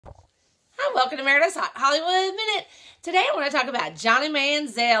welcome to Meredith's Hot Hollywood Minute. Today I want to talk about Johnny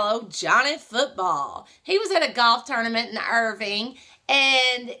Manziel, Johnny Football. He was at a golf tournament in Irving,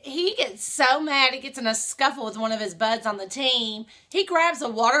 and he gets so mad he gets in a scuffle with one of his buds on the team. He grabs a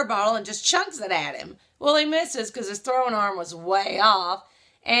water bottle and just chunks it at him. Well, he misses because his throwing arm was way off,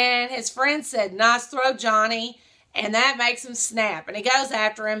 and his friend said, "Nice throw, Johnny." And that makes him snap. And he goes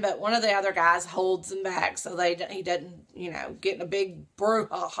after him, but one of the other guys holds him back so he doesn't, get in a big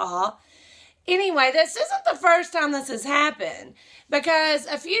brouhaha. Anyway, this isn't the first time this has happened, because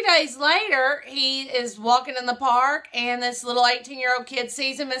a few days later, he is walking in the park, and this little 18-year-old kid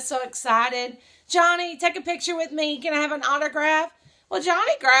sees him and is so excited. "Johnny, take a picture with me. Can I have an autograph?" Well,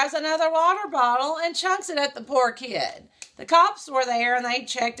 Johnny grabs another water bottle and chunks it at the poor kid. The cops were there, and they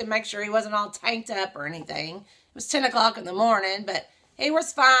checked to make sure he wasn't all tanked up or anything. It was 10 o'clock in the morning, but he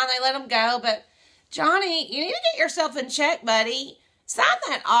was fine. They let him go. But Johnny, you need to get yourself in check, buddy. Sign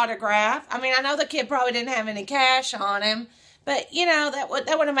that autograph. I mean, I know the kid probably didn't have any cash on him, but, that would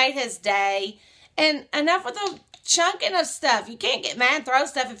have made his day. And enough with the chunking of stuff. You can't get mad and throw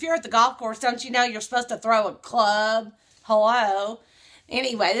stuff. If you're at the golf course, don't you know you're supposed to throw a club? Hello?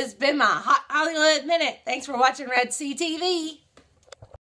 Anyway, this has been my Hot Hollywood Minute. Thanks for watching Red Sea TV.